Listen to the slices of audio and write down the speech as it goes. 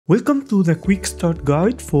Welcome to the quick start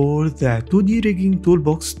guide for the 2D Rigging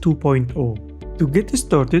ToolBox 2.0. To get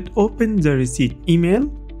started, open the receipt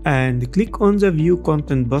email and click on the View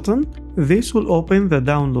Content button. This will open the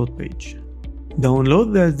download page.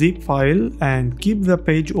 Download the zip file and keep the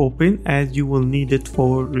page open as you will need it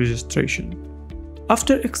for registration.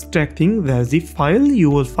 After extracting the zip file, you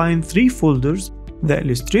will find three folders: the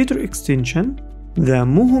Illustrator extension, the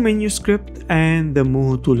Moho menu script, and the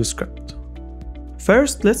Moho tool script.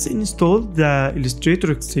 First, let's install the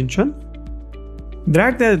Illustrator extension.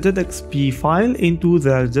 Drag the ZXP file into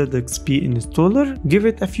the ZXP installer, give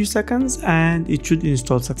it a few seconds and it should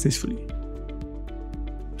install successfully.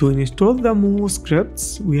 To install the Moho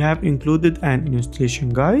scripts, we have included an installation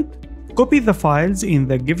guide. Copy the files in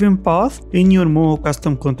the given path in your Moho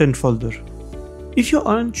custom content folder. If you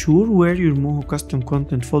aren't sure where your Moho custom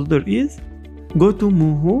content folder is, go to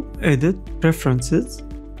Moho, Edit, Preferences.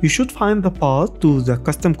 You should find the path to the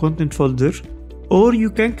custom content folder, or you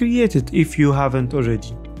can create it if you haven't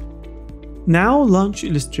already. Now launch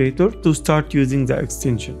Illustrator to start using the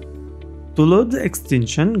extension. To load the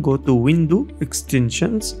extension, go to Window,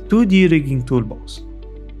 Extensions, 2D Rigging ToolBox.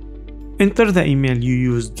 Enter the email you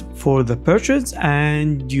used for the purchase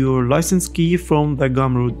and your license key from the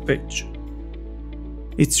Gumroad page.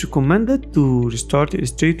 It's recommended to restart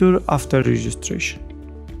Illustrator after registration.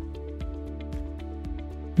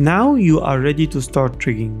 Now you are ready to start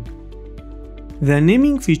rigging. The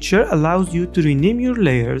naming feature allows you to rename your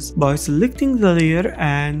layers by selecting the layer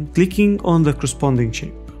and clicking on the corresponding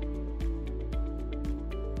shape.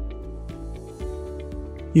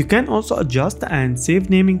 You can also adjust and save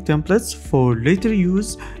naming templates for later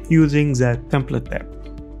use using the Template tab.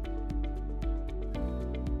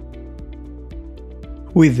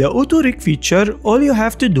 With the Auto Rig feature, all you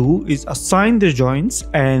have to do is assign the joints,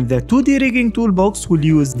 and the 2D Rigging ToolBox will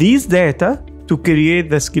use these data to create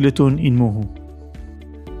the skeleton in Moho.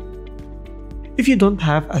 If you don't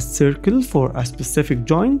have a circle for a specific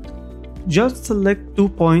joint, just select 2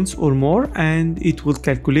 points or more and it will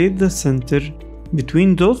calculate the center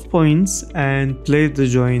between those points and place the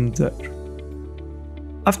joint there.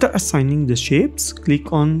 After assigning the shapes,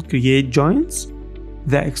 click on Create Joints.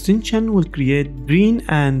 The extension will create green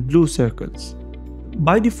and blue circles.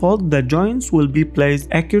 By default, the joints will be placed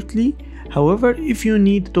accurately. However, if you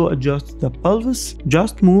need to adjust the pelvis,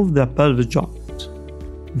 just move the pelvis joint.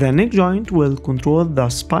 The neck joint will control the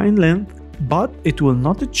spine length, but it will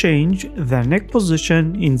not change the neck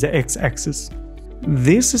position in the x-axis.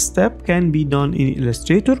 This step can be done in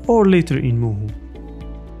Illustrator or later in Moho.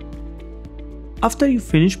 After you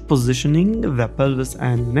finish positioning the pelvis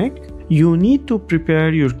and neck, you need to prepare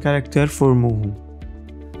your character for Moho.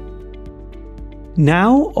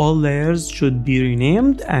 Now all layers should be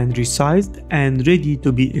renamed and resized and ready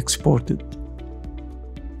to be exported.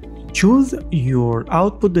 Choose your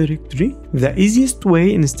output directory. The easiest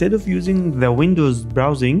way, instead of using the Windows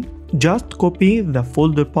browsing, just copy the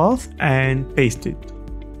folder path and paste it.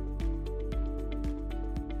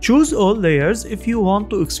 Choose all layers if you want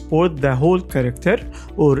to export the whole character,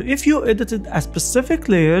 or if you edited a specific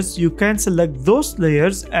layers, you can select those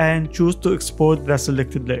layers and choose to export the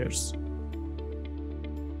selected layers.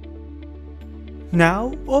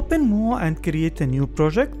 Now open Moho and create a new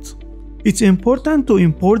project. It's important to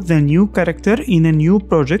import the new character in a new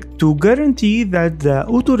project to guarantee that the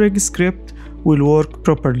Auto Rig script will work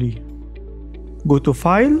properly. Go to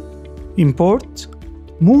File, Import.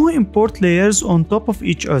 Moho import layers on top of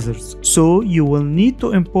each other, so you will need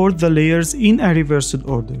to import the layers in a reversed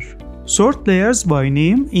order. Sort layers by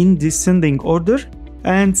name in descending order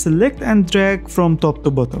and select and drag from top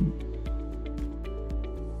to bottom.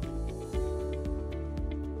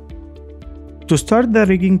 To start the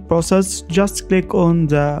rigging process, just click on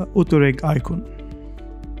the Auto Rig icon.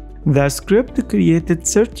 The script created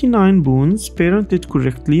 39 bones parented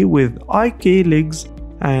correctly with IK legs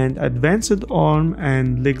and advanced arm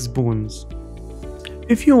and legs bones.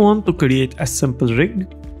 If you want to create a simple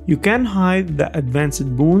rig, you can hide the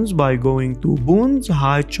advanced bones by going to Bones,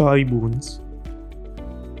 Hide Chai Bones.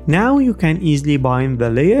 Now you can easily bind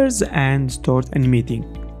the layers and start animating.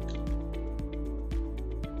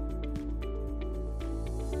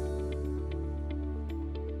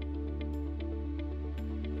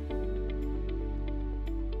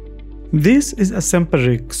 This is a simple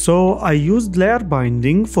rig, so I used layer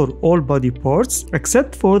binding for all body parts,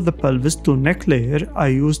 except for the pelvis to neck layer I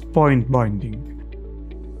used point binding.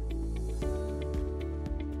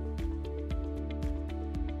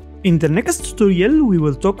 In the next tutorial, we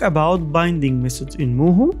will talk about binding methods in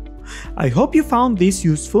Moho. I hope you found this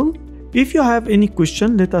useful. If you have any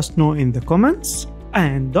question, let us know in the comments.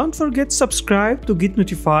 And don't forget to subscribe to get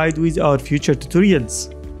notified with our future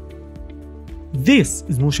tutorials. This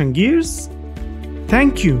is Motion Gears.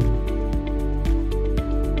 Thank you.